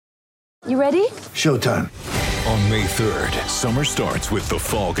You ready? Showtime. On May 3rd, summer starts with The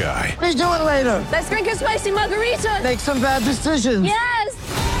Fall Guy. Let's do it later. Let's drink a spicy margarita. Make some bad decisions.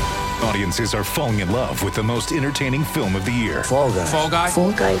 Yes! Audiences are falling in love with the most entertaining film of the year. Fall Guy. Fall Guy?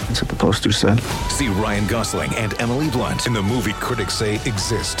 Fall guy. That's what the poster said. See Ryan Gosling and Emily Blunt in the movie critics say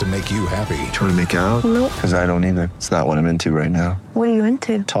exists to make you happy. Trying to make it out? Nope. Because I don't either. It's not what I'm into right now. What are you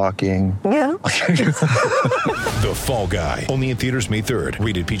into? Talking. Yeah. The Fall Guy. Only in theaters May 3rd.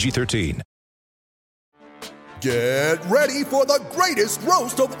 Rated PG-13. Get ready for the greatest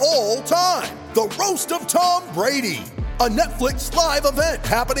roast of all time. The Roast of Tom Brady. A Netflix live event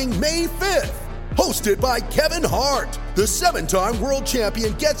happening May 5th. Hosted by Kevin Hart. The 7-time world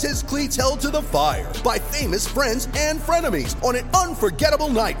champion gets his cleats held to the fire by famous friends and frenemies on an unforgettable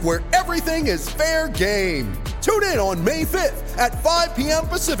night where everything is fair game. Tune in on May 5th at 5 p.m.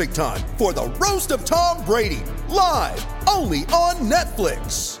 Pacific time for the Roast of Tom Brady. Live only on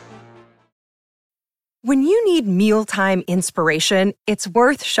Netflix. When you need mealtime inspiration, it's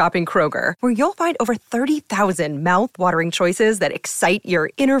worth shopping Kroger, where you'll find over 30,000 mouth-watering choices that excite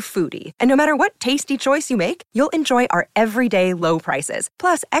your inner foodie. And no matter what tasty choice you make, you'll enjoy our everyday low prices,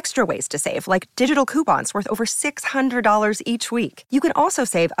 plus extra ways to save, like digital coupons worth over $600 each week. You can also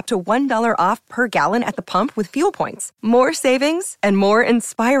save up to $1 off per gallon at the pump with fuel points. More savings and more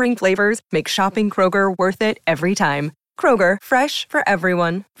inspiring flavors make shopping Kroger worth it every time. Kroger, fresh for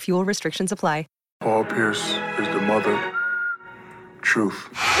everyone. Fuel restrictions apply. Paul Pierce is the mother truth.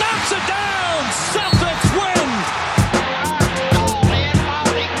 Knocks it down! Celtics win!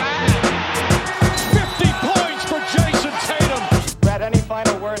 50 points for Jason Tatum. Brad, any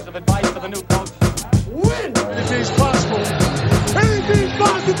final words of advice for the new coach? Win! Anything's possible. Anything's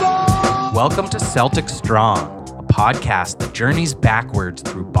possible! Welcome to Celtics Strong, a podcast that journeys backwards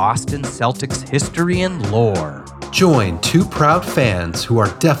through Boston Celtics history and lore. Join two proud fans who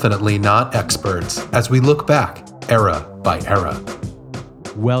are definitely not experts as we look back, era by era.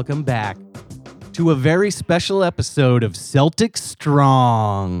 Welcome back to a very special episode of Celtics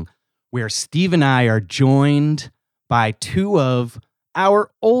Strong, where Steve and I are joined by two of our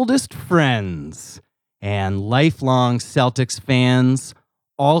oldest friends and lifelong Celtics fans,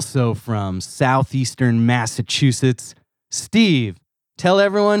 also from southeastern Massachusetts. Steve, tell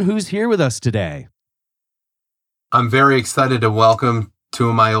everyone who's here with us today. I'm very excited to welcome two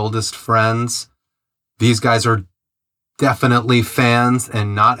of my oldest friends. These guys are definitely fans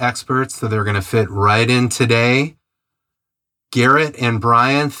and not experts, so they're going to fit right in today. Garrett and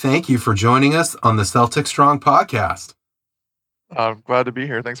Brian, thank you for joining us on the Celtic Strong podcast. I'm glad to be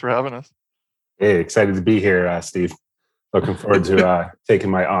here. Thanks for having us. Hey, excited to be here, Steve. Looking forward to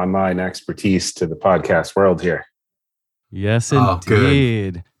taking my online expertise to the podcast world here. Yes, indeed.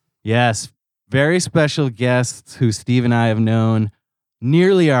 Good. Yes. Very special guests who Steve and I have known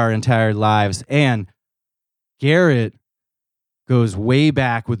nearly our entire lives. And Garrett goes way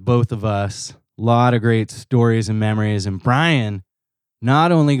back with both of us. A lot of great stories and memories. And Brian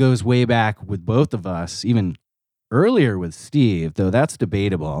not only goes way back with both of us, even earlier with Steve, though that's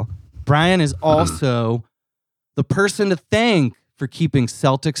debatable. Brian is also the person to thank for keeping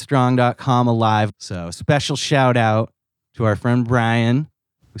CelticStrong.com alive. So special shout out to our friend Brian,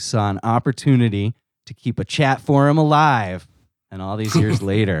 who saw an opportunity to keep a chat forum alive. And all these years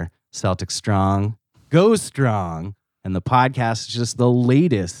later, Celtic Strong goes strong. And the podcast is just the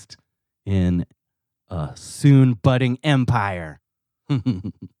latest in a soon budding empire.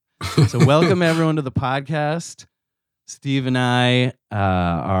 So welcome everyone to the podcast. Steve and I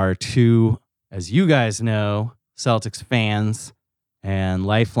are two, as you guys know, Celtics fans and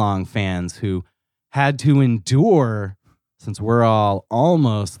lifelong fans who had to endure, since we're all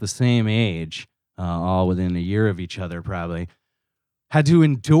almost the same age, all within a year of each other probably, had to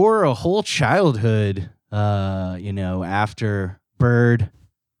endure a whole childhood, after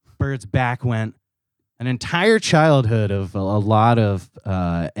Bird's back went, an entire childhood of a lot of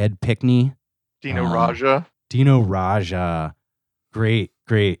Ed Pickney. Dino Raja. Dino Raja. Great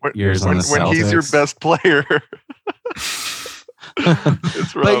years on the Celtics. When he's your best player.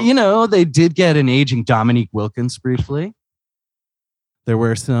 It's rough. But, they did get an aging Dominique Wilkins briefly. There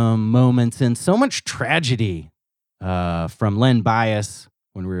were some moments and so much tragedy from Len Bias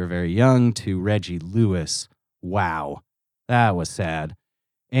when we were very young to Reggie Lewis. Wow, that was sad.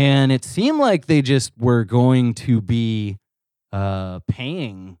 And it seemed like they just were going to be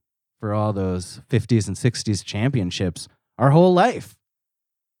paying for all those 50s and 60s championships our whole life.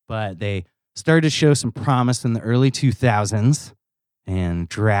 But they started to show some promise in the early 2000s and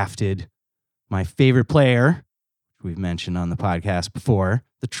drafted my favorite player, we've mentioned on the podcast before,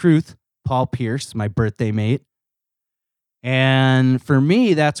 the truth, Paul Pierce, my birthday mate. And for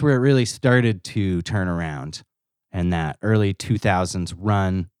me, that's where it really started to turn around. And that early 2000s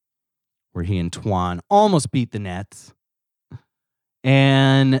run where he and Twan almost beat the Nets.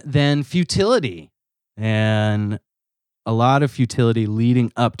 And then futility. And a lot of futility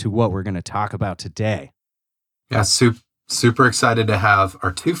leading up to what we're going to talk about today. Yeah, super excited to have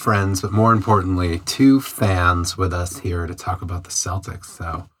our two friends, but more importantly, two fans with us here to talk about the Celtics.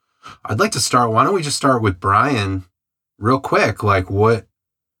 So I'd like to start. Why don't we just start with Brian real quick? Like what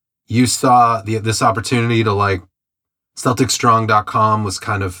you saw, this opportunity to like CelticStrong.com was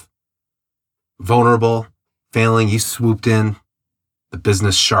kind of vulnerable, failing. You swooped in, the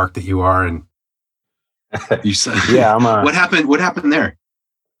business shark that you are, and You said, Yeah, what happened there?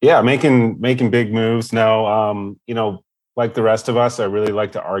 Yeah, making big moves. No, like the rest of us, I really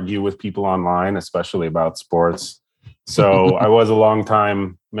like to argue with people online, especially about sports. So I was a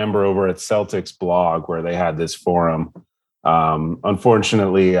longtime member over at Celtics blog where they had this forum.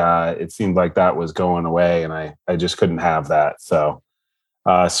 Unfortunately, it seemed like that was going away, and I just couldn't have that. So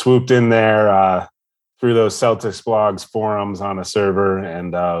swooped in there through those Celtics blogs forums on a server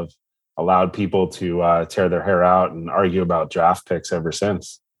and allowed people to tear their hair out and argue about draft picks ever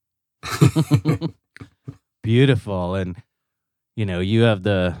since. Beautiful. And, you have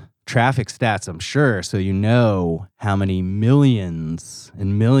the traffic stats, I'm sure, so you know how many millions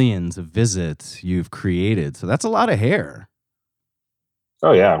and millions of visits you've created. So that's a lot of hair.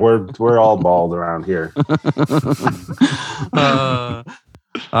 Oh yeah, we're all bald around here.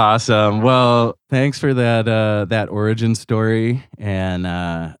 Awesome. Well, thanks for that origin story. And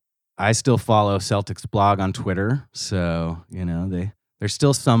I still follow Celtics blog on Twitter, so there's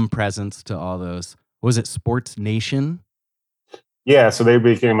still some presence to all those. Was it Sports Nation? Yeah, so they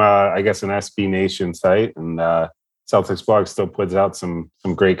became I guess an SB Nation site, and Celtics blog still puts out some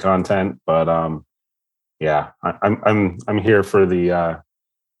great content. But yeah, I'm here for the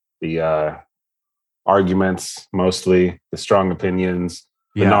arguments, mostly the strong opinions,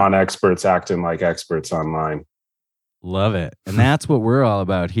 the non-experts acting like experts online. Love it. And that's what we're all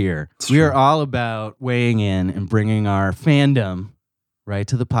about here. We are all about weighing in and bringing our fandom right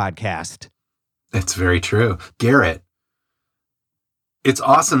to the podcast. It's very true. Garrett, it's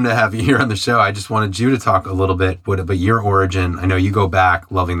awesome to have you here on the show. I just wanted you to talk a little bit about your origin. I know you go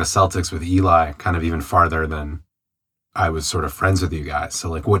back loving the Celtics with Eli kind of even farther than I was sort of friends with you guys. So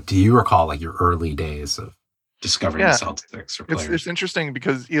like, what do you recall, like your early days of discovering the Celtics or players? It's interesting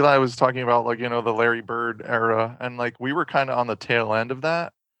because Eli was talking about like, the Larry Bird era, and like we were kind of on the tail end of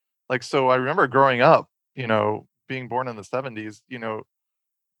that. Like, so I remember growing up, being born in the 70s,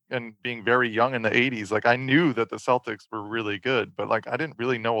 and being very young in the 80s, like I knew that the Celtics were really good, but like I didn't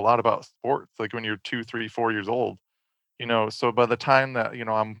really know a lot about sports. Like when you're 2, 3, 4 years old, so by the time that,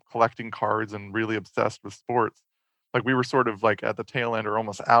 I'm collecting cards and really obsessed with sports, like we were sort of like at the tail end or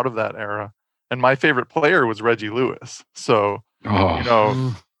almost out of that era. And my favorite player was Reggie Lewis. So,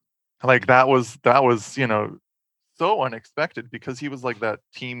 like that was, so unexpected because he was like that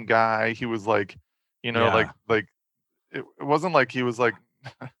team guy. He was like, like it wasn't like he was like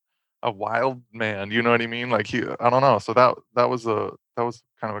a wild man, you know what I mean? Like I don't know. So that was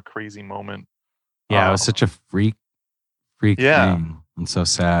kind of a crazy moment. Yeah, it was such a freak thing. And so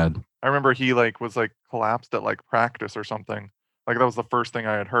sad. I remember he like was like collapsed at like practice or something. Like that was the first thing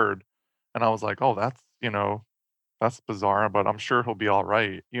I had heard. And I was like, oh, that's bizarre, but I'm sure he'll be all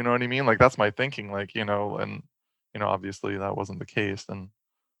right. You know what I mean? Like that's my thinking, like, and obviously that wasn't the case. And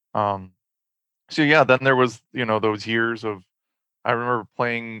so yeah, then there was, those years of, I remember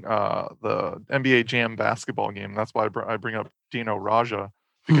playing the NBA Jam basketball game. That's why I bring up Dino Raja,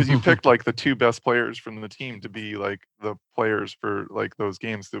 because you picked like the two best players from the team to be like the players for like those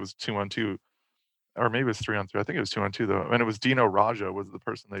games. It was 2-on-2, or maybe it was 3-on-3. I think it was 2-on-2 though. And it was Dino Raja was the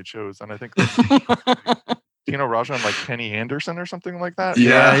person they chose. And I think Dino Raja and like Kenny Anderson or something like that.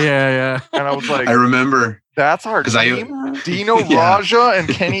 Yeah. And I was like, I remember. That's our team. Dino Raja and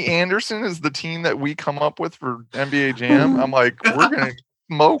Kenny Anderson is the team that we come up with for NBA Jam. I'm like, we're gonna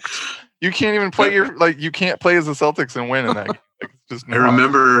smoke. You can't even play you can't play as the Celtics and win in that game. Like, it's just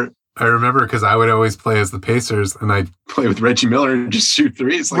I remember because I would always play as the Pacers and I'd play with Reggie Miller and just shoot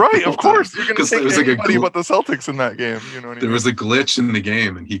threes. Like, right, of course. You're going to take anybody but the Celtics in that game. You know what I mean? There was a glitch in the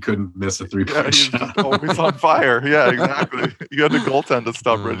game and he couldn't miss a three-point shot. Always on fire. Yeah, exactly. You had the goaltend to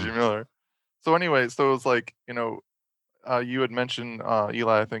stop Reggie Miller. So anyway, so it was like, you had mentioned,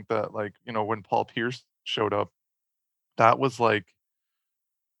 Eli, I think that like, when Paul Pierce showed up, that was like,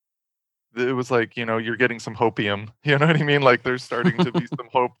 it was like, you're getting some hopium, you know what I mean? Like there's starting to be some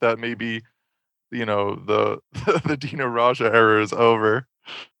hope that maybe, the Dino Raja era is over.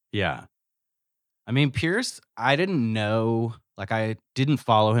 Yeah. I mean, Pierce, I didn't know, like I didn't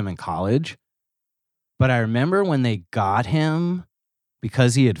follow him in college, but I remember when they got him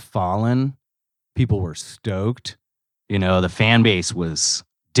because he had fallen, people were stoked. You know, the fan base was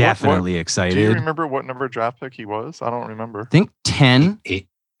definitely excited. Do you remember what number draft pick he was? I don't remember. I think 10. 8.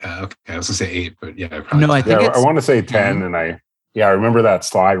 Okay, I was going to say 8, but yeah. No, I think I want to say 10, and I remember that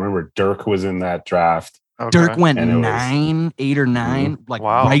slide. I remember Dirk was in that draft. Okay. Dirk went 8 or 9, like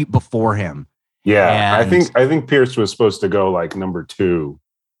right before him. Yeah, And I think Pierce was supposed to go like number 2.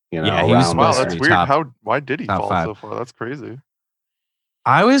 You know, Yeah, he was around supposed there. to That's be weird. top- Why did he top fall 5. so far? That's crazy.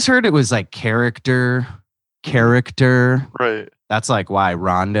 I always heard it was like character. Right. That's like why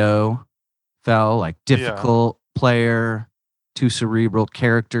Rondo fell, like difficult player, too cerebral,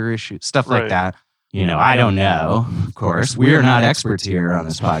 character issues, stuff like Right. that. You know, I don't know. Of course, we are not experts here on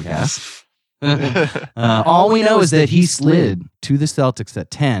this podcast. All we know is that he slid to the Celtics at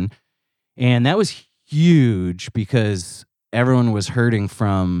 10, and that was huge because everyone was hurting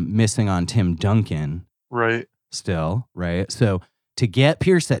from missing on Tim Duncan Right. still, right? So to get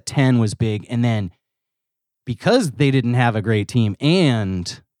Pierce at 10 was big, and then because they didn't have a great team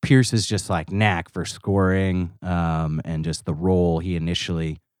and Pierce's just like knack for scoring and just the role he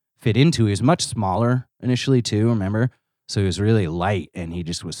initially fit into. He was much smaller initially too, remember? So he was really light and he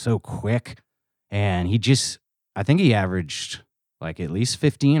just was so quick. And I think he averaged like at least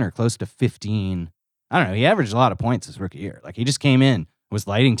 15 or close to 15. I don't know. He averaged a lot of points his rookie year. Like he just came in, was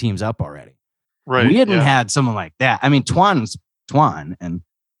lighting teams up already. Right. We hadn't had someone like that. I mean, Twan's Twan and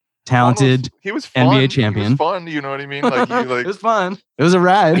talented He was fun. NBA champion. He was fun. You know what I mean? Like, it was fun. It was a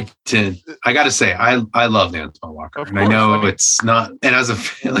ride. I got to say, I love Antoine Walker. And I course, know I mean- it's not, and as a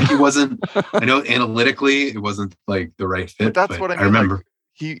fan, like, it wasn't, I know analytically it wasn't like the right fit. But that's what I mean. remember. Like,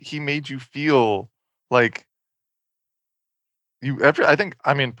 he made you feel like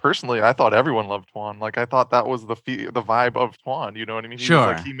personally, I thought everyone loved Twan. Like, I thought that was the vibe of Twan. You know what I mean? He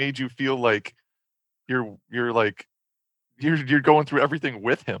was like, he made you feel like you're going through everything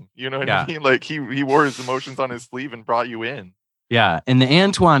with him. You know what I mean? Like he wore his emotions on his sleeve and brought you in. Yeah. And the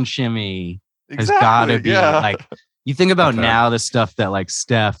Antoine shimmy has got to be like, you think about now the stuff that like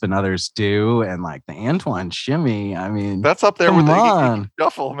Steph and others do, and like the Antoine shimmy. I mean, That's up there with the on.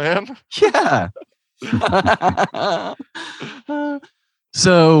 shuffle, man. Yeah.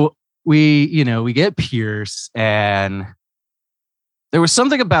 So we get Pierce, and there was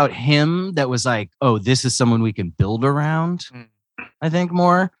something about him that was like, oh, this is someone we can build around, I think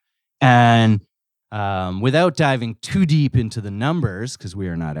more. And without diving too deep into the numbers, because we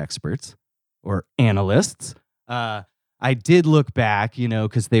are not experts or analysts, I did look back,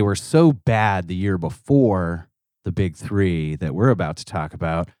 because they were so bad the year before the big 3 that we're about to talk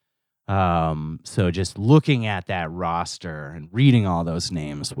about. So just looking at that roster and reading all those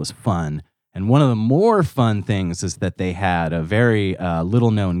names was fun. And one of the more fun things is that they had a very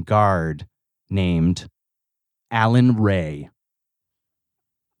little-known guard named Alan Ray.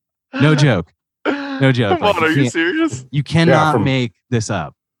 No joke. No joke. Come on, are you serious? You cannot make this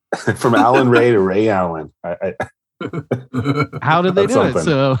up. From Alan Ray to Ray Allen. How did they do it?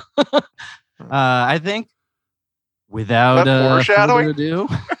 So I think without further ado,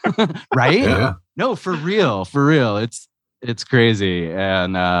 right? Yeah. No, for real. It's crazy.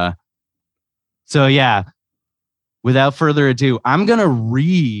 And so yeah, without further ado, I'm gonna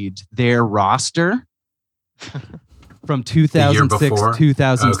read their roster from 2006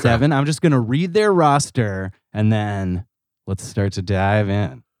 2007. Okay. I'm just gonna read their roster and then let's start to dive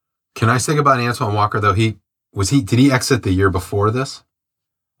in. Can I say about Antoine Walker though? Did he exit the year before this?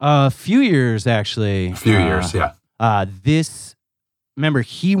 A few years actually. A few years, yeah. Remember,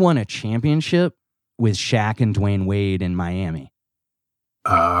 he won a championship with Shaq and Dwayne Wade in Miami.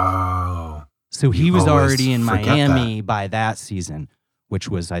 Oh. So he was already in Miami by that season, which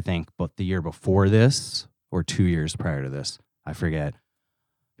was, I think, both the year before this or 2 years prior to this. I forget.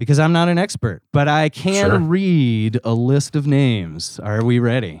 Because I'm not an expert, but I can read a list of names. Are we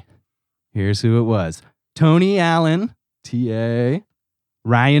ready? Here's who it was. Tony Allen, TA.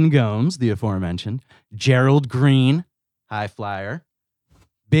 Ryan Gomes, the aforementioned. Gerald Green, high flyer.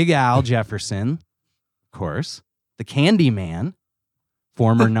 Big Al Jefferson, of course. The Candy Man,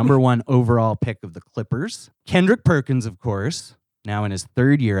 former number 1 overall pick of the Clippers. Kendrick Perkins, of course, now in his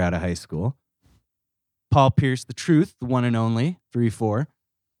 3rd year out of high school. Paul Pierce, the Truth, the one and only, 3-4.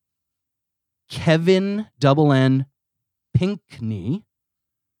 Kevin N. Pinkney,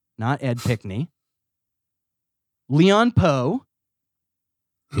 not Ed Pickney. Leon Poe.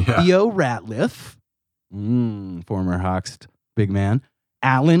 Yeah. Theo Ratliff, former Hawks big man.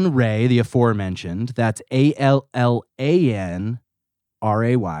 Alan Ray, the aforementioned. That's ALLANRAY.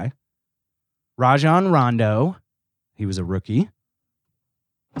 Rajon Rondo. He was a rookie.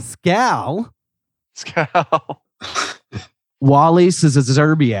 Skal. Wally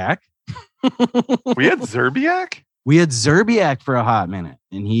Zerbiak. We had Zerbiak? We had Zerbiak for a hot minute,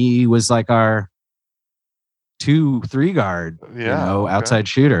 and he was like our 2-3 guard, outside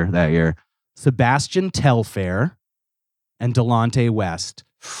shooter that year. Sebastian Telfair and Delonte West.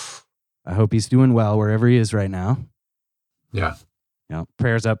 I hope he's doing well wherever he is right now. Yeah.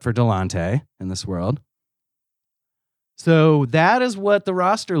 Prayers up for Delonte in this world. So that is what the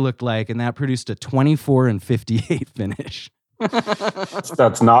roster looked like, and that produced a 24-58 finish.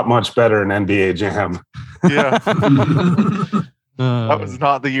 That's not much better than NBA Jam. Yeah. That was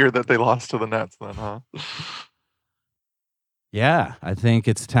not the year that they lost to the Nets then, huh? Yeah, I think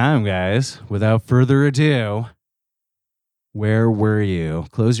it's time, guys. Without further ado, where were you?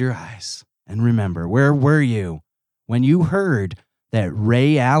 Close your eyes and remember, where were you when you heard that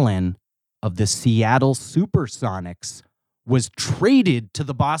Ray Allen of the Seattle Supersonics was traded to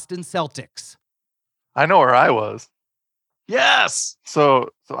the Boston Celtics? I know where I was. Yes.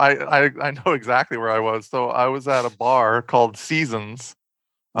 So I know exactly where I was. So I was at a bar called Seasons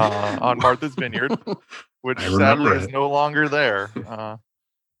on Martha's Vineyard, which sadly is no longer there.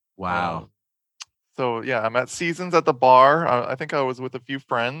 Wow. So yeah, I'm at Seasons at the bar. I think I was with a few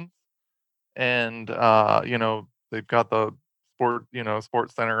friends, and they've got the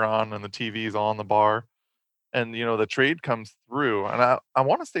sports center on, and the TV's on the bar, and the trade comes through, and I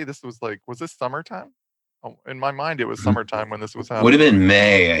want to say this was this summertime? In my mind, it was summertime when this was happening. Would have been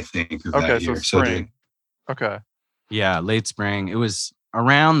May, I think. Of okay, that so year. spring. Okay. Yeah, late spring. It was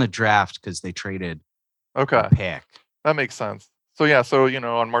around the draft because they traded a pick. That makes sense. So yeah,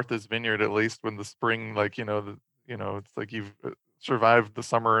 on Martha's Vineyard, at least when the spring, it's like you've survived the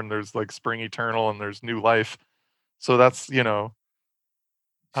summer and there's like spring eternal and there's new life. So that's the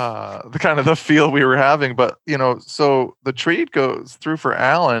kind of the feel we were having. But so the trade goes through for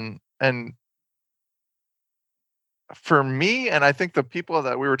Allen, and for me, and I think the people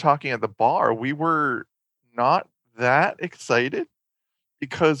that we were talking at the bar, we were not that excited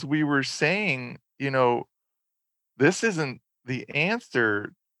because we were saying, this isn't the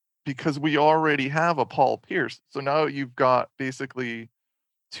answer because we already have a Paul Pierce. So now you've got basically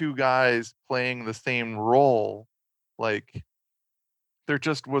two guys playing the same role. Like there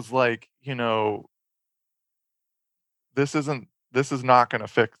just was this is not going to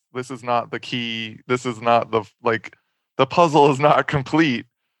fix. This is not the key. This is not the puzzle is not complete.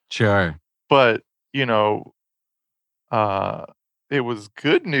 Sure. But, it was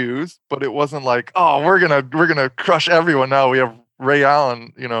good news, but it wasn't like, oh, we're going to crush everyone now. We have Ray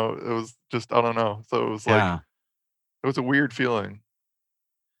Allen, it was just, I don't know. So it was it was a weird feeling.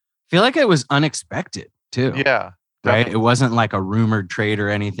 I feel like it was unexpected too. Yeah. Right. It wasn't like a rumored trade or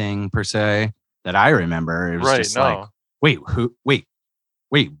anything per se that I remember. It was just like, wait,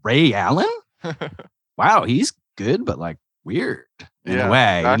 Ray Allen? Wow, he's good, but like weird in a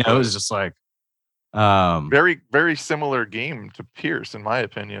way. Exactly. It was just like very, very similar game to Pierce, in my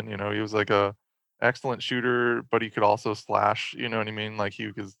opinion. He was like a excellent shooter, but he could also slash, you know what I mean? Like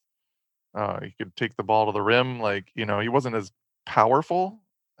he could take the ball to the rim. Like, he wasn't as powerful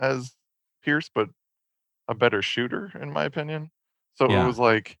as Pierce, but a better shooter, in my opinion. So it was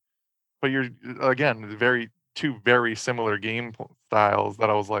like, but you're again, two very similar game styles that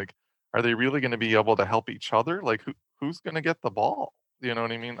I was like, are they really going to be able to help each other? Like who's going to get the ball? You know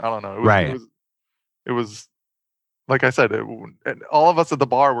what I mean? I don't know. It was like I said, and all of us at the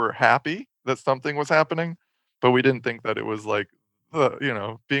bar were happy that something was happening, but we didn't think that it was like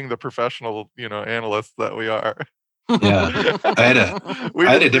being the professional, analysts that we are. Yeah. I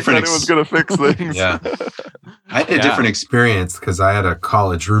had a different it was going to fix things. Yeah. I had a different experience because I had a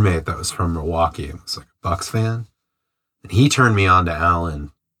college roommate that was from Milwaukee. He was like a Bucks fan. And he turned me on to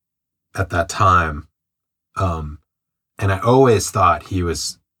Allen at that time. And I always thought he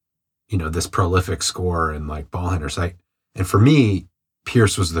was, this prolific scorer and like ball handler. And for me,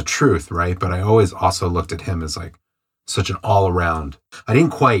 Pierce was the truth, right? But I always also looked at him as like such an all around. I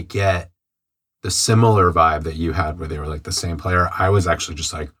didn't quite get the similar vibe that you had where they were like the same player. I was actually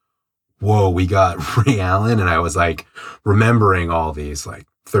just like, whoa, we got Ray Allen. And I was like remembering all these like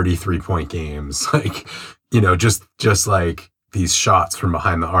 33-point games, like, just like these shots from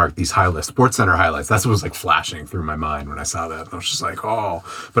behind the arc, these highlights, Sports Center highlights. That's what was like flashing through my mind when I saw that. And I was just like, oh,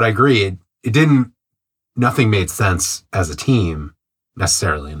 but I agree. Nothing made sense as a team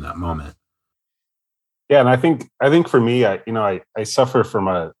necessarily in that moment. Yeah. And I think for me, I suffer from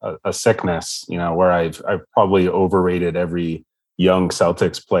a sickness, where I've probably overrated every young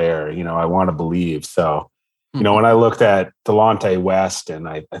Celtics player, I want to believe. So You know, when I looked at Delonte West, and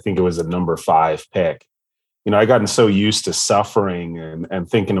I think it was a number 5 pick, you know, I gotten so used to suffering and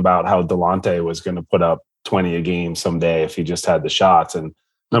thinking about how Delonte was going to put up 20 a game someday if he just had the shots. And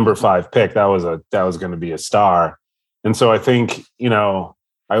number 5 pick, that was going to be a star. And so I think, you know,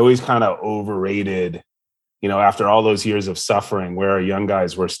 I always kind of overrated, you know, after all those years of suffering, where our young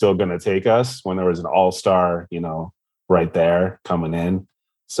guys were still going to take us when there was an all-star, you know, right there coming in.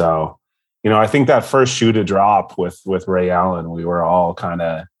 So, you know, I think that first shoe to drop with Ray Allen, we were all kind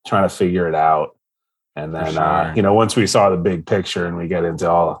of trying to figure it out. And then, you know, once we saw the big picture and we get into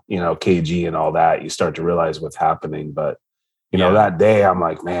all, you know, KG and all that, you start to realize what's happening. But, you know, that day I'm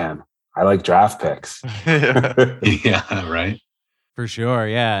like, man, I like draft picks. Yeah, right. For sure.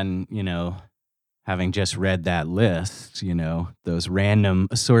 Yeah. And, you know, having just read that list, you know, those random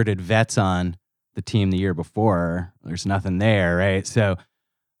assorted vets on the team the year before, there's nothing there. Right. So,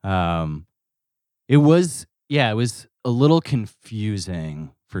 it was a little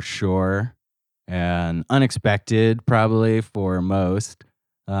confusing for sure, and unexpected probably for most.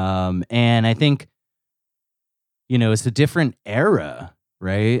 And I think, you know, it's a different era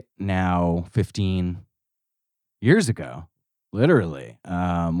right now, 15 years ago, literally,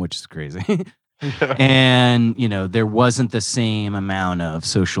 which is crazy. And, you know, there wasn't the same amount of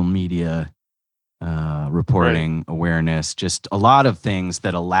social media reporting, awareness, just a lot of things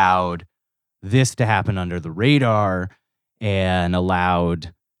that allowed this to happen under the radar and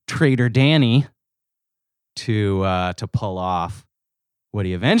allowed Trader Danny to pull off what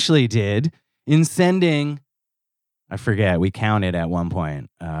he eventually did in sending, I forget, we counted at one point,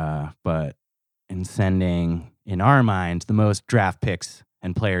 but in sending, in our mind, the most draft picks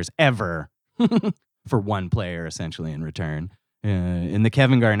and players ever for one player, essentially, in return, in the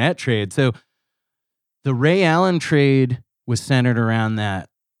Kevin Garnett trade. So the Ray Allen trade was centered around that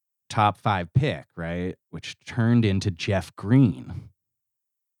top 5 pick, right? Which turned into Jeff Green.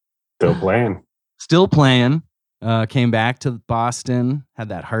 Still playing. Came back to Boston, had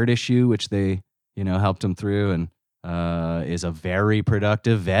that heart issue, which they, you know, helped him through, and is a very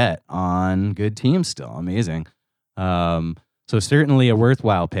productive vet on good teams still. Amazing. So certainly a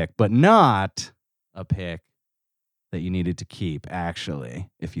worthwhile pick, but not a pick that you needed to keep, actually,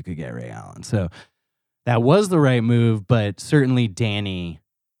 if you could get Ray Allen. So that was the right move, but certainly Danny,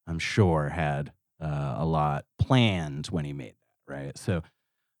 I'm sure, had a lot planned when he made that, right? So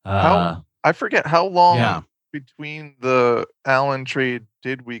I forget how long between the Allen trade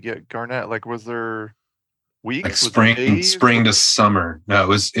did we get Garnett? Like, was there weeks? Like spring to summer? No, it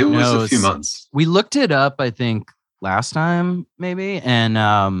was a few months. We looked it up, I think, last time, maybe, and it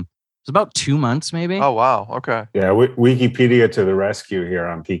was about 2 months, maybe. Oh, wow. Okay. Yeah, Wikipedia to the rescue here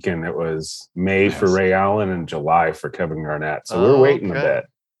on Pekin. It was May for Ray Allen and July for Kevin Garnett. So we're waiting a bit.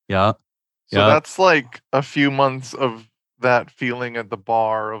 Yeah. So that's like a few months of that feeling at the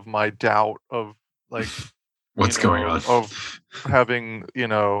bar of my doubt of like what's going on, of having, you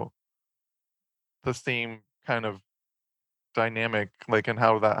know, the same kind of dynamic, like, and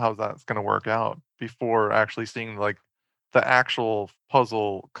how that's going to work out before actually seeing like the actual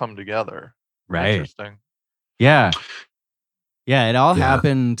puzzle come together. Right. Interesting. Yeah. Yeah. It all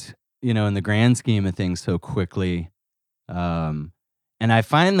happened, you know, in the grand scheme of things so quickly. And I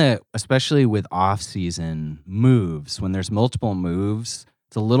find that especially with off-season moves, when there's multiple moves,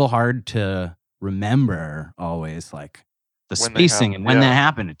 it's a little hard to remember always like the spacing and when that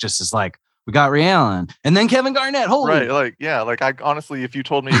happened. It just is like, we got Ray Allen and then Kevin Garnett. Holy. Right. Like, yeah. Like, I honestly, if you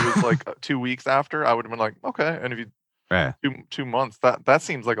told me it was like 2 weeks after, I would have been like, okay. And if you 2 months, that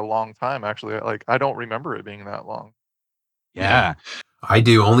seems like a long time, actually. Like, I don't remember it being that long. Yeah. I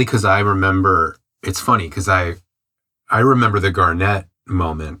do, only because I remember, it's funny because I remember the Garnett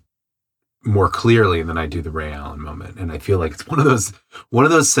moment more clearly than I do the Ray Allen moment. And I feel like it's one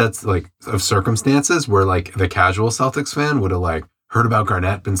of those sets like of circumstances where like the casual Celtics fan would have like heard about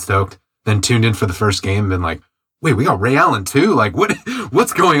Garnett, been stoked, then tuned in for the first game and been like, wait, we got Ray Allen too? Like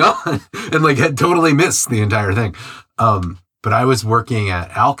what's going on? And like had totally missed the entire thing. But I was working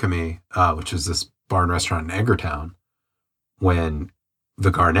at Alchemy, which is this bar and restaurant in Edgartown, when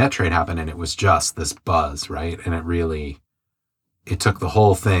the Garnett trade happened, and it was just this buzz, right? And it took the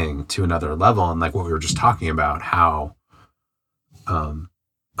whole thing to another level. And like what we were just talking about, how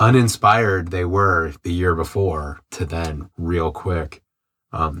uninspired they were the year before to then real quick.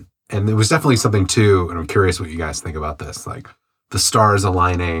 And there was definitely something too, and I'm curious what you guys think about this, like the stars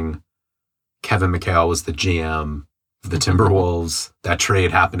aligning. Kevin McHale was the GM of the Timberwolves, that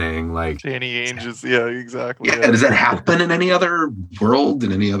trade happening, like Danny Ainge. Yeah, exactly. Yeah. Does that happen in any other world,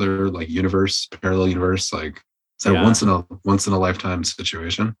 in any other like universe, parallel universe? Like, is that a once in a lifetime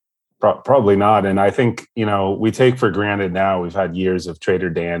situation? Probably not. And I think, we take for granted now, we've had years of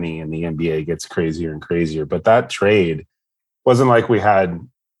Trader Danny and the NBA gets crazier and crazier. But that trade wasn't like we had,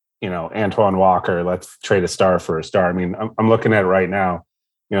 Antoine Walker, let's trade a star for a star. I mean, I'm looking at it right now.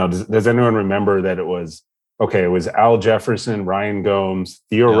 Does anyone remember that it was Al Jefferson, Ryan Gomes,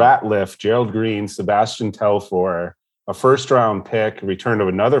 Theo Ratliff, Gerald Green, Sebastian Telfair, a first-round pick, return of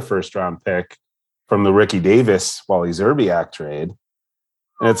another first-round pick from the Ricky Davis, Wally Zerbiak trade.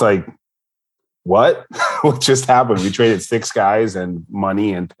 And it's like, what? What just happened? We traded 6 guys and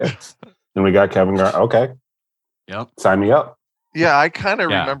money and picks, and we got Kevin Garnett. Okay. Yep. Sign me up. Yeah, I kind of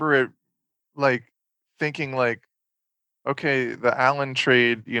remember it like thinking like, okay, the Allen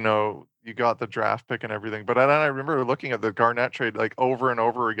trade, you got the draft pick and everything. But then I remember looking at the Garnett trade like over and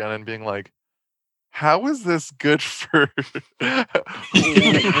over again and being like, how is this good for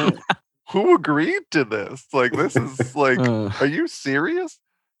who agreed to this? Like, this is like, are you serious?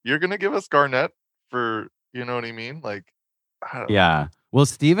 You're going to give us Garnett for, you know what I mean? Like, I don't know. Well,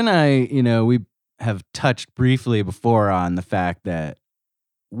 Steve and I, we have touched briefly before on the fact that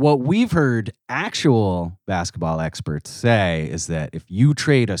what we've heard actual basketball experts say is that if you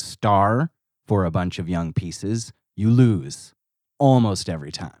trade a star for a bunch of young pieces, you lose almost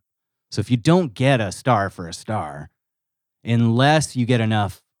every time. So if you don't get a star for a star, unless you get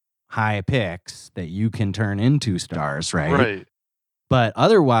enough high picks that you can turn into stars, right? Right. But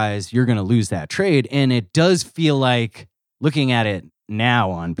otherwise, you're going to lose that trade. And it does feel like, looking at it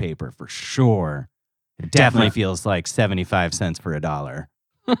now on paper, for sure, it definitely feels like 75 cents for $1.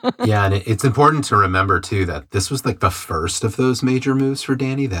 Yeah, and it's important to remember, too, that this was like the first of those major moves for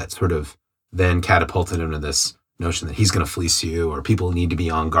Danny that sort of then catapulted him to this notion that he's going to fleece you or people need to be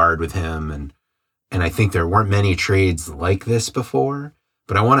on guard with him. And I think there weren't many trades like this before.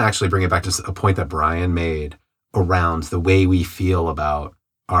 But I want to actually bring it back to a point that Brian made around the way we feel about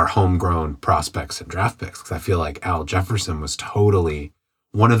our homegrown prospects and draft picks. Because I feel like Al Jefferson was totally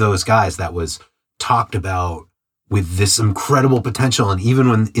one of those guys that was talked about with this incredible potential. And even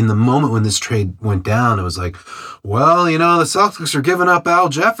when in the moment when this trade went down, it was like, well, the Celtics are giving up Al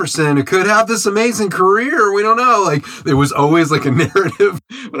Jefferson. It could have this amazing career. We don't know. Like, there was always like a narrative.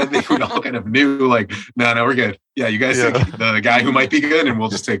 But I think we all kind of knew, like, no, we're good. Yeah, you guys take the guy who might be good, and we'll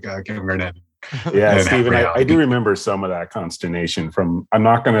just take Kevin Garnett. Yeah, Steven, I do remember some of that consternation from, I'm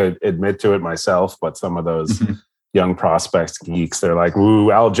not going to admit to it myself, but some of those young prospects, geeks, they're like,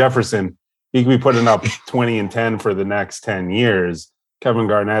 ooh, Al Jefferson, he could be putting up 20 and 10 for the next 10 years. Kevin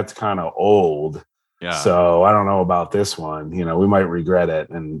Garnett's kind of old. Yeah. So I don't know about this one. We might regret it.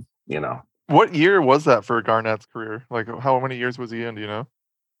 And, What year was that for Garnett's career? Like, how many years was he in, do you know?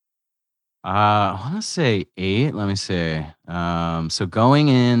 I want to say 8. Let me see. So going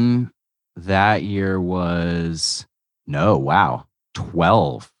in that year was 12.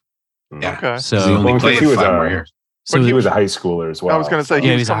 Yeah. Okay. So he only played 5 more years. So he was a high schooler as well. I was going to say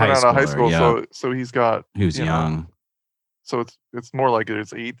he was coming out of high school, so he's got. He was young. So it's more like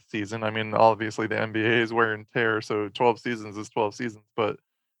it's 8th season. I mean, obviously the NBA is wear and tear, so 12 seasons is 12 seasons. But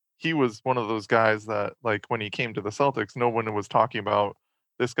he was one of those guys that, like, when he came to the Celtics, no one was talking about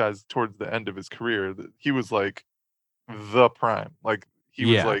this guy's towards the end of his career. He was like the prime. Like, he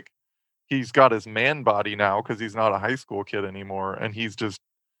was like, he's got his man body now because he's not a high school kid anymore, and he's just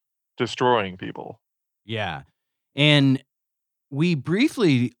destroying people. Yeah. And we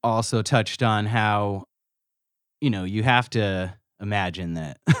briefly also touched on how, you have to imagine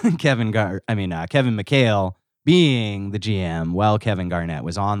that Kevin McHale, being the GM while Kevin Garnett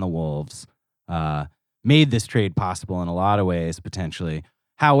was on the Wolves, made this trade possible in a lot of ways, potentially.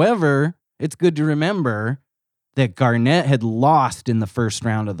 However, it's good to remember that Garnett had lost in the first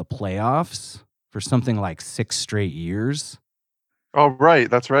round of the playoffs for something like 6 straight years. Oh, right.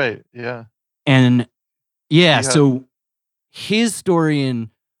 That's right. Yeah. And so his story, and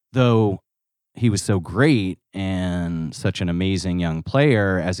though he was so great and such an amazing young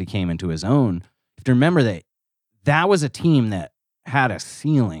player as he came into his own, you have to remember that was a team that had a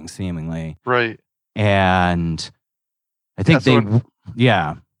ceiling, seemingly. Right. And I think So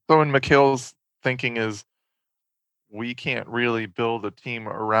when McHale's thinking is, we can't really build a team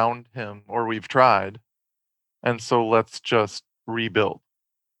around him, or we've tried, and so let's just rebuild.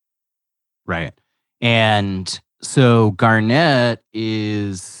 Right. And so Garnett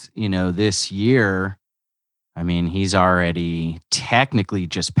is, this year, I mean, he's already technically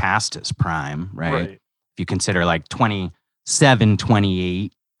just past his prime, right? If you consider like 27,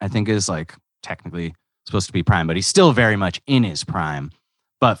 28, I think is like technically supposed to be prime, but he's still very much in his prime.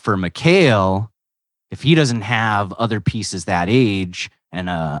 But for McHale, if he doesn't have other pieces that age and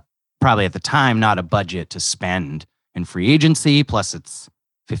probably at the time not a budget to spend in free agency, plus it's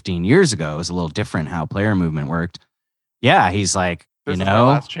 15 years ago. It was a little different how player movement worked. Yeah, he's like, this is my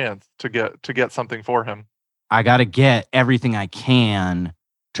last chance to get something for him. I got to get everything I can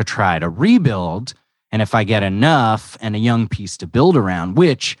to try to rebuild. And if I get enough and a young piece to build around,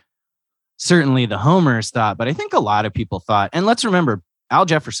 which certainly the homers thought, but I think a lot of people thought, and let's remember, Al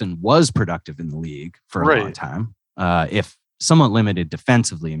Jefferson was productive in the league for a long time, if somewhat limited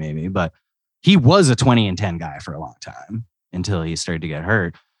defensively maybe, but he was a 20-10 guy for a long time until he started to get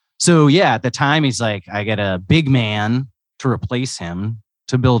hurt. So yeah, at the time he's like, I get a big man to replace him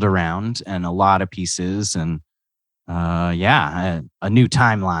to build around and a lot of pieces and a new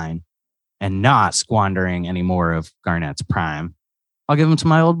timeline and not squandering any more of Garnett's prime. I'll give him to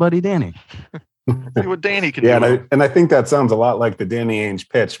my old buddy Danny. See what Danny can do. And I think that sounds a lot like the Danny Ainge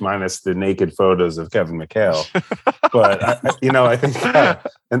pitch minus the naked photos of Kevin McHale. But, I think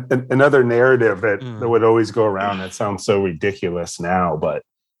another narrative that would always go around that sounds so ridiculous now, but,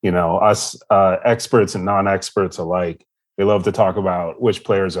 us experts and non-experts alike, we love to talk about which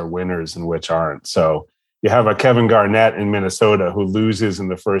players are winners and which aren't. So you have a Kevin Garnett in Minnesota who loses in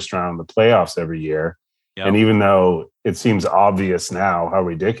the first round of the playoffs every year. Yep. And even though it seems obvious now how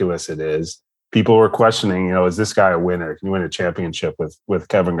ridiculous it is, people were questioning, is this guy a winner? Can you win a championship with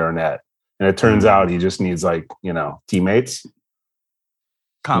Kevin Garnett? And it turns out he just needs teammates.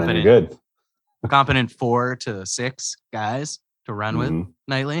 Competent. Good. Competent 4 to 6 guys to run with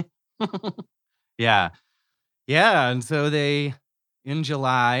nightly. Yeah. Yeah. And so they, in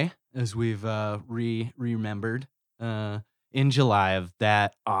July, as we've remembered, in July of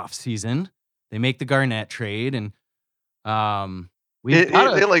that off season, they make the Garnett trade and go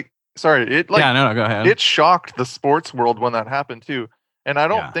ahead. It shocked the sports world when that happened too. And I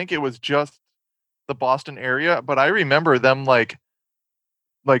don't think it was just the Boston area, but I remember them like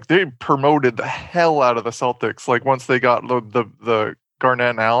they promoted the hell out of the Celtics. Like once they got the Garnett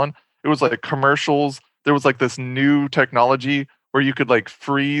and Allen, it was like commercials. There was like this new technology where you could like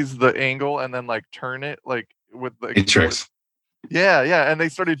freeze the angle and then like turn it like with the tricks. Yeah. And they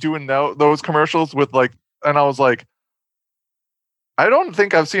started doing those commercials with like, and I was like, I don't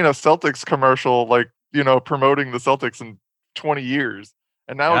think I've seen a Celtics commercial promoting the Celtics in 20 years.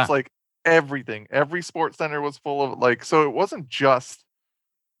 And now it's like everything. Every sports center was full of so it wasn't just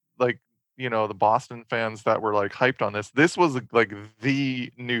the Boston fans that were like hyped on this. This was like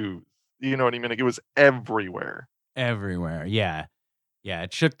the news. You know what I mean? Like it was everywhere. Everywhere. Yeah. Yeah.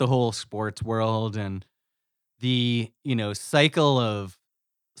 It shook the whole sports world and the, cycle of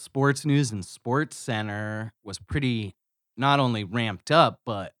sports news and Sports Center was pretty not only ramped up,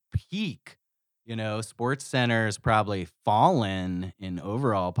 but peak. Sports Center has probably fallen in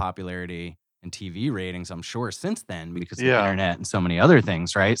overall popularity and TV ratings, I'm sure, since then because of the internet and so many other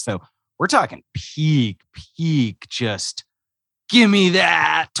things, right? So we're talking peak, just give me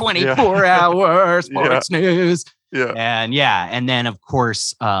that 24-hour sports news. Yeah. And then of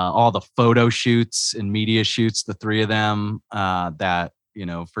course, all the photo shoots and media shoots, the three of them, that,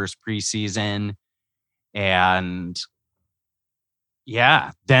 first preseason. And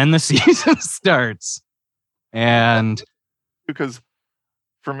then the season starts. And because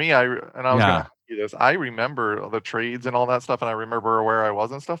for me, I was going to ask you this. I remember the trades and all that stuff, and I remember where I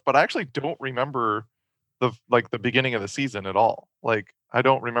was and stuff, but I actually don't remember the beginning of the season at all. Like I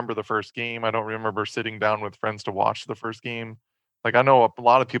don't remember the first game. I don't remember sitting down with friends to watch the first game. Like I know a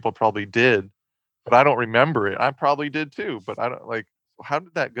lot of people probably did, but I don't remember it. I probably did too, but I don't how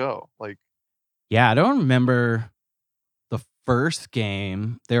did that go? I don't remember the first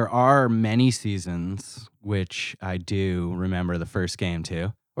game. There are many seasons which I do remember the first game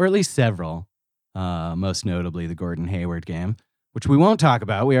too, or at least several. Most notably the Gordon Hayward game, which we won't talk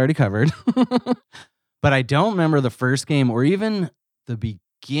about. We already covered. But I don't remember the first game or even the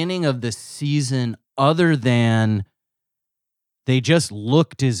beginning of the season other than they just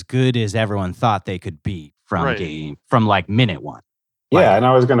looked as good as everyone thought they could be from minute one. Yeah, and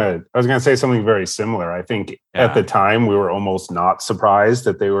I was gonna say something very similar. I think at the time we were almost not surprised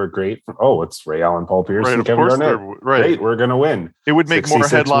that they were great. It's Ray Allen, Paul Pierce, and Kevin Garnett. Great, we're gonna win. It would make more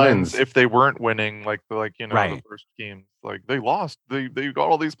headlines if they weren't winning, the first games. Like they lost, they got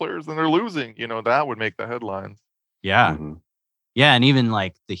all these players and they're losing. That would make the headlines. Yeah, yeah, and even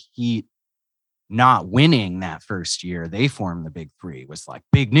the Heat not winning that first year, they formed the Big Three was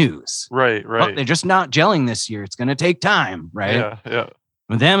big news. Right. Well, they're just not gelling this year. It's going to take time, right? Yeah.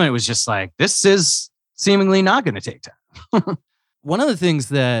 With them, it was just this is seemingly not going to take time. One of the things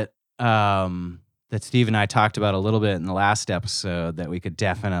that that Steve and I talked about a little bit in the last episode that we could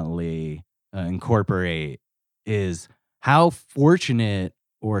definitely incorporate is how fortunate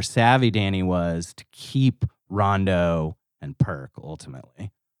or savvy Danny was to keep Rondo and Perk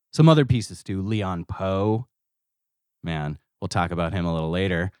ultimately. Some other pieces too. Leon Poe, man, we'll talk about him a little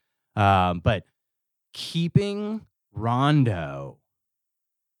later. But keeping Rondo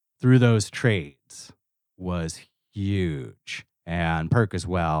through those trades was huge, and Perk as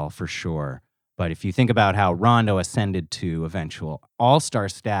well, for sure. But if you think about how Rondo ascended to eventual all-star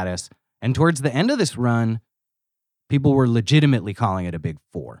status, and towards the end of this run, people were legitimately calling it a big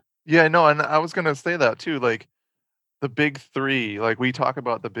four. Yeah, no, and I was gonna say that too. Like the big three, like we talk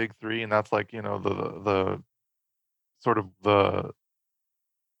about the big three, and that's like, the sort of the,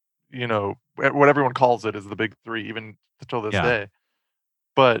 what everyone calls it is the big three, even until this day.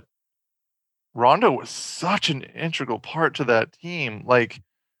 But Rondo was such an integral part to that team. Like,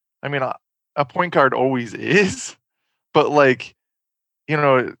 I mean, a point guard always is, but like,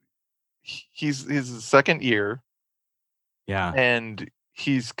 he's his second year. Yeah. And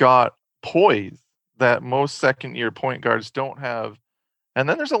he's got poise that most second year point guards don't have. And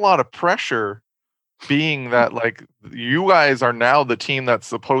then there's a lot of pressure being that, like, you guys are now the team that's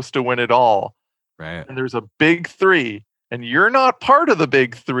supposed to win it all. Right. And there's a big three, and you're not part of the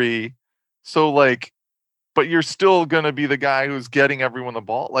big three. So, like, but you're still going to be the guy who's getting everyone the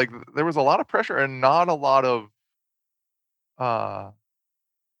ball. Like, there was a lot of pressure and not a lot of, I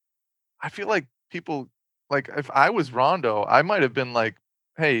feel like people, like, if I was Rondo, I might have been like,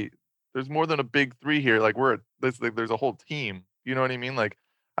 hey, there's more than a big three here. Like, there's a whole team. You know what I mean? Like,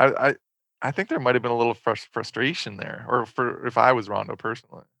 I think there might have been a little frustration there, or if I was Rondo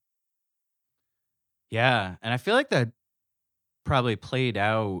personally. Yeah, and I feel like that probably played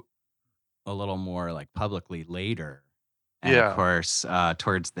out a little more like publicly later. And of course,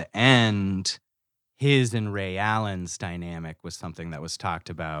 towards the end, his and Ray Allen's dynamic was something that was talked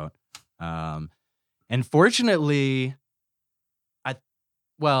about. And fortunately,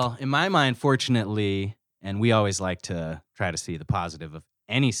 in my mind, fortunately, and we always like to try to see the positive of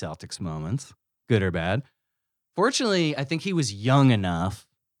any Celtics moments, good or bad. Fortunately, I think he was young enough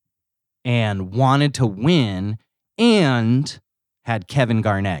and wanted to win and had Kevin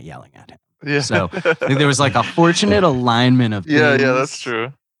Garnett yelling at him. Yeah. So I think there was like a fortunate alignment of things. Yeah, that's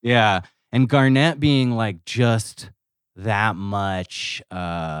true. Yeah. And Garnett being like just that much,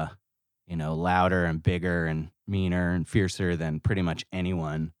 louder and bigger and meaner and fiercer than pretty much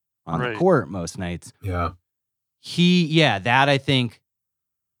anyone on the court most nights. Yeah. That I think,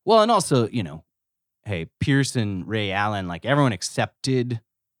 well, and also, hey, Pearson, Ray Allen, like everyone accepted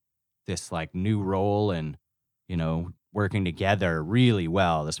this like new role and, working together really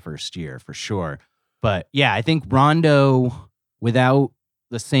well this first year for sure. But yeah, I think Rondo, without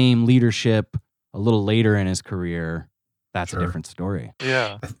the same leadership a little later in his career, that's a different story.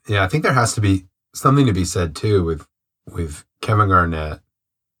 Yeah. Yeah, I think there has to be something to be said too with Kevin Garnett,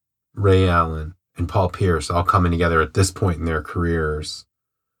 Ray Allen, and Paul Pierce all coming together at this point in their careers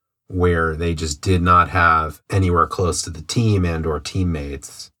where they just did not have anywhere close to the team and or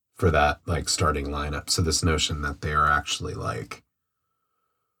teammates for that like starting lineup. So this notion that they are actually like,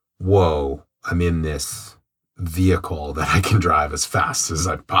 whoa, I'm in this vehicle that I can drive as fast as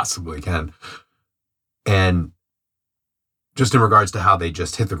I possibly can. And just in regards to how they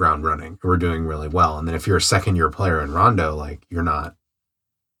just hit the ground running, we're doing really well. And then if you're a second year player in Rondo, like you're not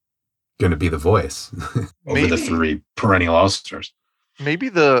going to be the voice over the three perennial all-stars. Maybe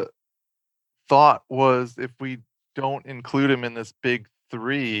the thought was if we don't include him in this big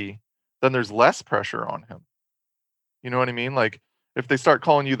three, then there's less pressure on him. You know what I mean? Like if they start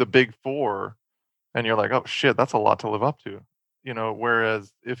calling you the big four and you're like, oh shit, that's a lot to live up to,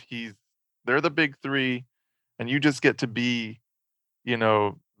 whereas if they're the big three and you just get to be,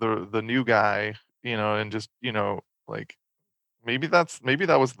 the new guy, and just, like maybe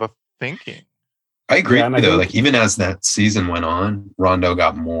that was the thinking. I agree though. Like even as that season went on, Rondo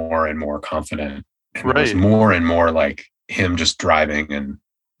got more and more confident, and it was more and more like him just driving and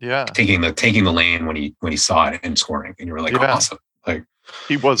taking the lane when he saw it and scoring, and you were like, awesome. Like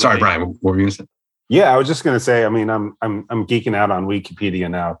he was. Sorry, Brian. What were you gonna say? Yeah, I was just gonna say. I mean, I'm geeking out on Wikipedia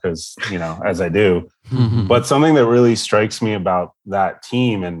now because as I do. But something that really strikes me about that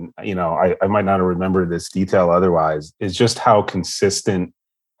team, and I might not have remembered this detail otherwise, is just how consistent,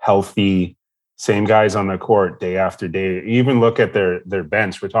 healthy, same guys on the court day after day. You even look at their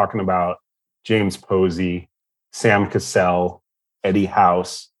bench. We're talking about James Posey, Sam Cassell, Eddie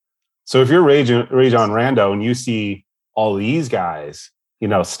House. So if you're Rajon Rondo and you see all these guys,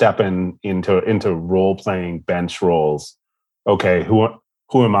 stepping into role playing bench roles, okay, who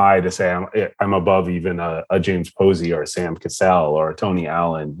am I to say I'm above even a James Posey or a Sam Cassell or a Tony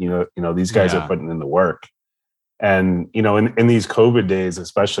Allen? These guys are putting in the work. And, in these COVID days,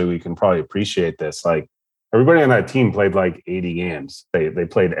 especially, we can probably appreciate this. Like everybody on that team played like 80 games. They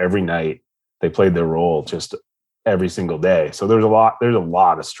played every night. They played their role just every single day. So there's a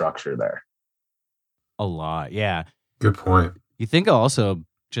lot of structure there. A lot, yeah. Good point. You think also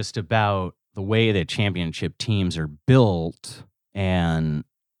just about the way that championship teams are built and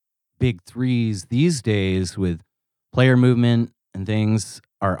big threes these days with player movement and things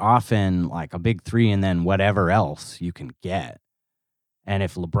are often like a big three and then whatever else you can get. And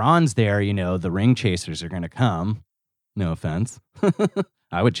if LeBron's there, the ring chasers are going to come. No offense.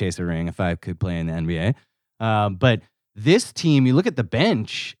 I would chase a ring if I could play in the NBA. But this team, you look at the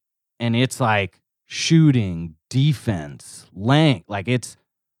bench and it's like shooting, defense, length, like it's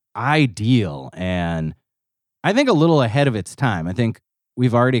ideal. And I think a little ahead of its time. I think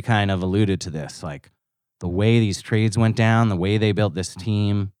we've already kind of alluded to this, like the way these trades went down, the way they built this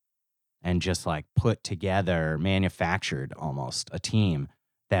team and just like put together, manufactured almost a team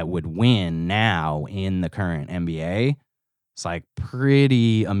that would win now in the current NBA. It's like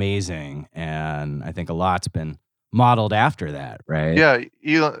pretty amazing. And I think a lot's been modeled after that, right? Yeah.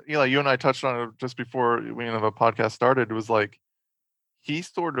 Eli, you and I touched on it just before the podcast started. It was like, Danny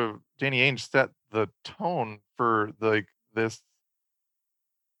Ainge set the tone for like this,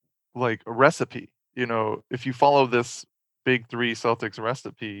 like a recipe, if you follow this big three Celtics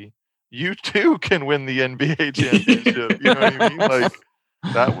recipe, you too can win the NBA championship. You know what I mean? Like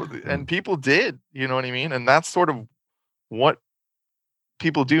that was, and people did, you know what I mean? And that's sort of what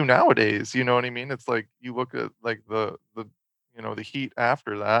people do nowadays. You know what I mean? It's like, you look at like the Heat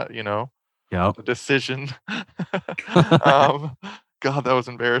after that, Yep. The decision. God, that was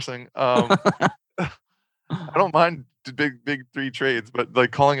embarrassing. I don't mind big three trades, but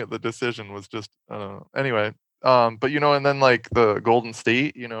like calling it the decision was just, I don't know. Anyway, but and then like the Golden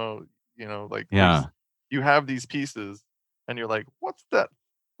State, like you have these pieces, and you're like, what's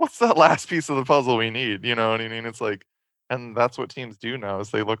that last piece of the puzzle we need? You know what I mean? It's like, and that's what teams do now is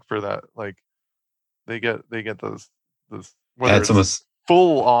they look for that, like they get those whether it's almost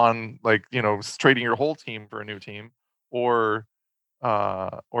full on like trading your whole team for a new team, or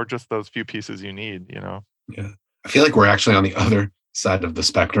just those few pieces you need. Yeah, I feel like we're actually on the other side of the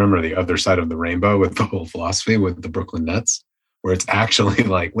spectrum or the other side of the rainbow with the whole philosophy with the Brooklyn Nets, where it's actually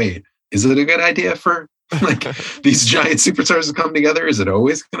like, wait, is it a good idea for like these giant superstars to come together? Is it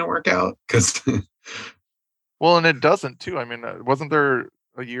always going to work out? Because well, and it doesn't too. I mean, wasn't there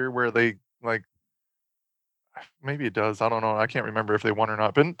a year where they like, maybe it does. I don't know. I can't remember if they won or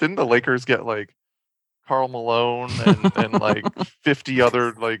not. But didn't the Lakers get like Karl Malone and like 50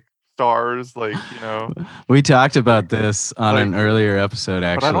 other like stars, like We talked about this on an earlier episode,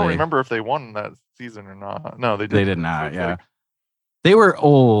 actually. But I don't remember if they won that season or not. No, they didn't. They did not. Yeah, they were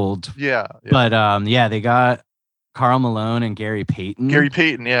old. Yeah. But they got Karl Malone and Gary Payton.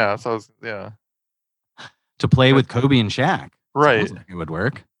 Yeah. So to play with Kobe and Shaq. Right. Like it would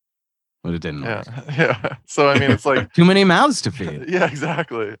work, but it didn't work. Yeah. So I mean, it's like too many mouths to feed. Yeah,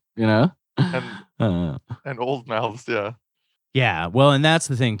 exactly. And old mouths. Yeah. Yeah, well, and that's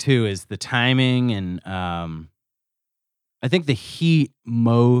the thing too, is the timing, and I think the Heat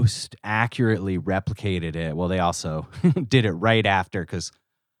most accurately replicated it. Well, they also did it right after because,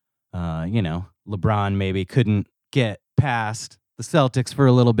 LeBron maybe couldn't get past the Celtics for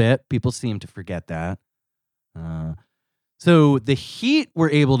a little bit. People seem to forget that. So the Heat were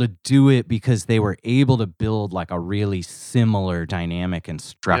able to do it because they were able to build like a really similar dynamic and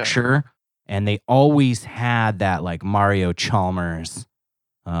structure. Yeah. And they always had that like Mario Chalmers,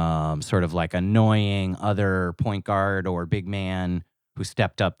 sort of like annoying other point guard or big man who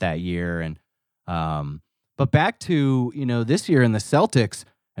stepped up that year. And but back to, this year in the Celtics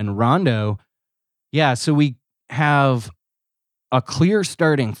and Rondo, yeah, so we have a clear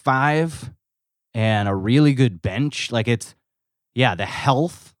starting five and a really good bench. Like it's, the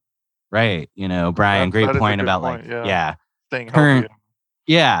health, right? Brian, great point about point, staying healthy.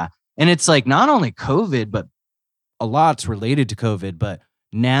 Yeah. And it's like not only COVID, but a lot's related to COVID. But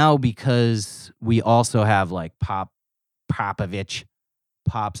now because we also have like Popovich,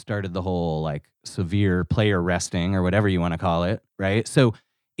 Pop started the whole like severe player resting or whatever you want to call it, right? So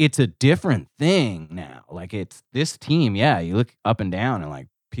it's a different thing now. Like it's this team, you look up and down and like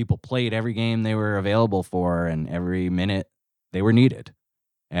people played every game they were available for and every minute they were needed.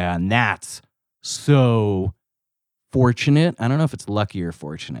 And that's so fortunate. I don't know if it's lucky or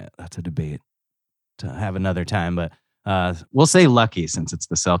fortunate. That's a debate to have another time, but we'll say lucky since it's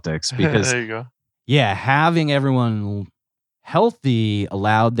the Celtics because there you go. Yeah, having everyone healthy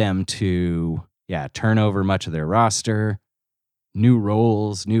allowed them to turn over much of their roster, new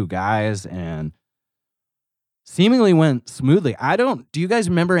roles, new guys, and seemingly went smoothly. Do you guys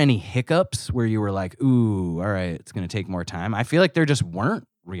remember any hiccups where you were like, ooh, all right, it's going to take more time? I feel like there just weren't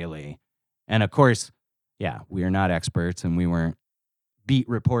really. And of course, yeah, we are not experts and we weren't beat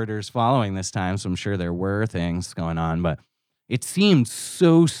reporters following this time. So I'm sure there were things going on, but it seemed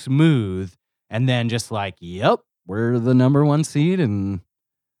so smooth. And then just like, yep, we're the number 1 seed and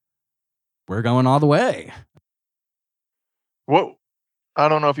we're going all the way. What, I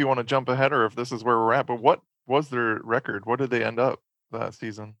don't know if you want to jump ahead or if this is where we're at, but what was their record? What did they end up that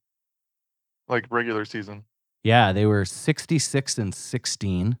season? Like regular season? Yeah, they were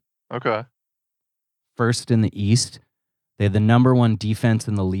 66-16. Okay. First in the East. They had the number 1 defense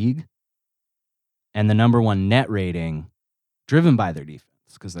in the league and the number 1 net rating driven by their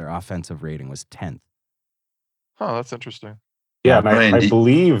defense because their offensive rating was 10th. Oh, that's interesting. Yeah, and I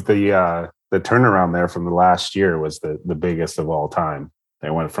believe the turnaround there from the last year was the biggest of all time.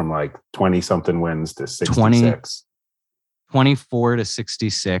 They went from like 20-something wins to 66. 24 to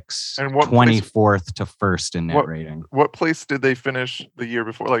 66. And what 24th to first in net rating. What place did they finish the year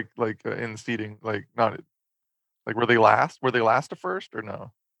before? Like in seeding? Like not like were they last? Were they last to first or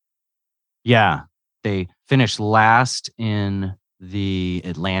no? Yeah, they finished last in the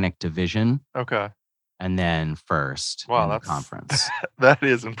Atlantic Division. Okay. And then first in the conference. That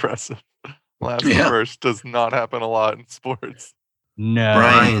is impressive. Last to first does not happen a lot in sports.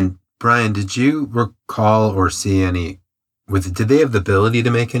 No. Brian, did you recall or see any? Did they have the ability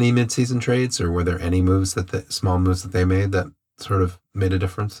to make any midseason trades, or were there any small moves that they made that sort of made a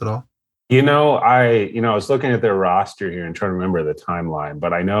difference at all? I was looking at their roster here and trying to remember the timeline,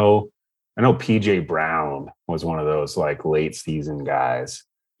 but I know PJ Brown was one of those like late season guys.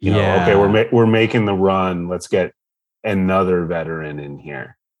 Okay, we're making the run. Let's get another veteran in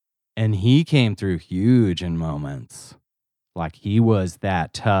here. And he came through huge in moments. Like he was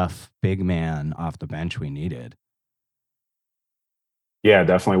that tough big man off the bench we needed. Yeah,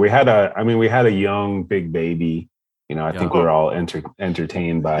 definitely. We had a young Big Baby. I think we were all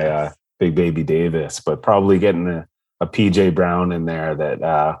entertained by Big Baby Davis, but probably getting a PJ Brown in there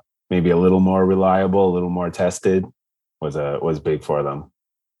that maybe a little more reliable, a little more tested was big for them.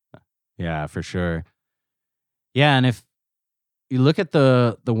 Yeah, for sure. Yeah, and if you look at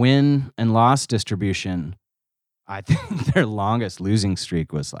the win and loss distribution, I think their longest losing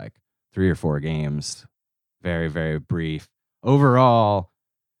streak was like 3 or 4 games. Very, very brief. Overall,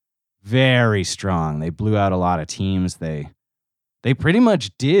 very strong. They blew out a lot of teams. They pretty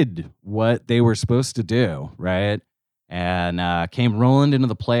much did what they were supposed to do, right? And came rolling into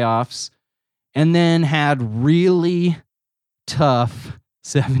the playoffs and then had really tough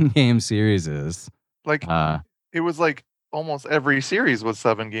 7-game series. Like it was like almost every series was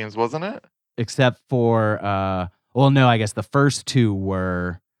 7 games, wasn't it? Except for no, I guess the first 2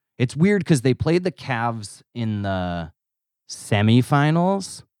 were. It's weird because they played the Cavs in the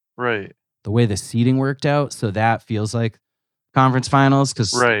semifinals. Right. The way the seeding worked out, so that feels like conference finals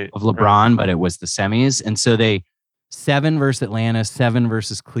because of LeBron, right. But it was the semis. And so they 7 versus Atlanta, 7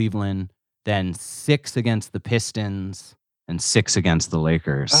 versus Cleveland, then 6 against the Pistons, and 6 against the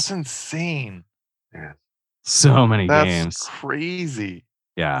Lakers. That's insane. Yeah. So many games. That's crazy.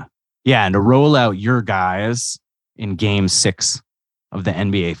 Yeah. Yeah. And to roll out your guys in game 6 of the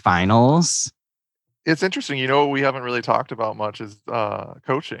NBA Finals. It's interesting. What we haven't really talked about much is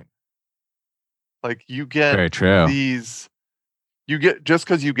coaching. Like you get very true. Just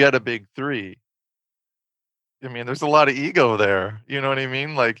because you get a big 3. I mean, there's a lot of ego there. You know what I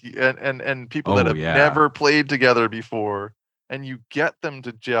mean? Like, and people that have never played together before, and you get them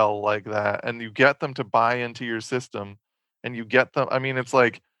to gel like that, and you get them to buy into your system, and you get them. I mean, it's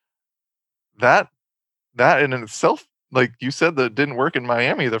like that in itself, like you said, that didn't work in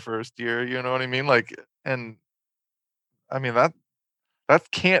Miami the first year. You know what I mean? Like, and I mean that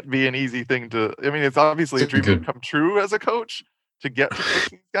can't be an easy thing to. I mean, it's obviously a dream to come true as a coach to get to coach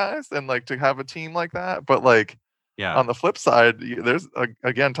these guys and like to have a team like that. But like, on the flip side, there's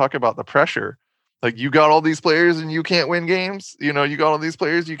again, talk about the pressure. Like you got all these players and you can't win games. You got all these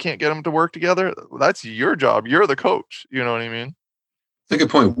players, you can't get them to work together. That's your job. You're the coach. You know what I mean? That's a good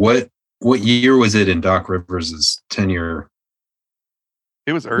point. What year was it in Doc Rivers' tenure?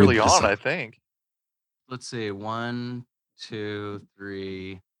 It was early on, I think. Let's see. 1, 2,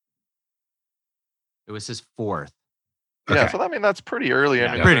 3. It was his 4th. Okay. Yeah, so I mean that's pretty early in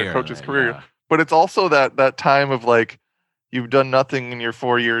a coach's career. Yeah. But it's also that time of like you've done nothing in your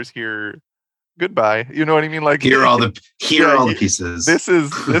 4 years here. Goodbye. You know what I mean? Like here are all the pieces. This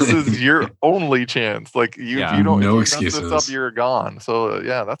is your only chance. Like you don't no if excuses. You mess this up, you're gone. So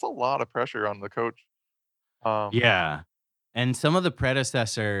that's a lot of pressure on the coach. And some of the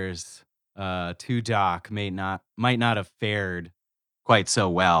predecessors to Doc might not have fared quite so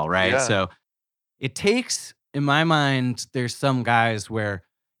well, right? Yeah. So it takes, in my mind, there's some guys where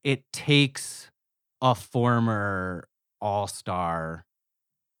it takes a former all-star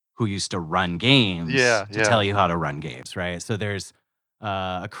who used to run games to tell you how to run games, right? So there's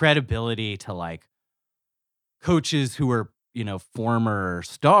a credibility to like coaches who are, former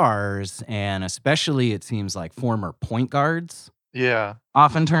stars, and especially it seems like former point guards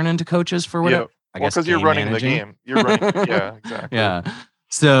often turn into coaches for whatever. I guess because you're running the game. You're running. Yeah, exactly. Yeah.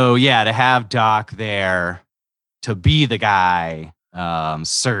 So to have Doc there to be the guy,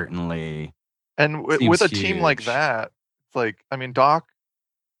 certainly. And with a team like that, it's like, I mean, Doc,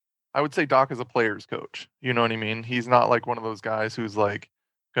 I would say Doc is a player's coach. You know what I mean? He's not like one of those guys who's like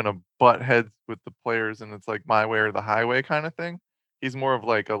gonna butt heads with the players and it's like my way or the highway kind of thing. He's more of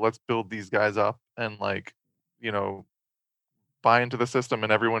like a let's build these guys up and like, buy into the system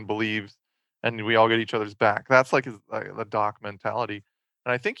and everyone believes and we all get each other's back. That's like the Doc mentality.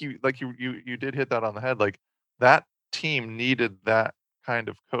 And I think you did hit that on the head. Like that team needed that kind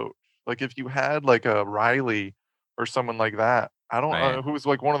of coach. Like if you had like a Riley or someone like that, I don't know who's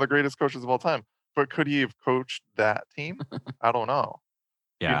like one of the greatest coaches of all time, but could he have coached that team? I don't know.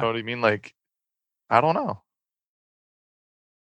 Yeah. You know what I mean? Like, I don't know.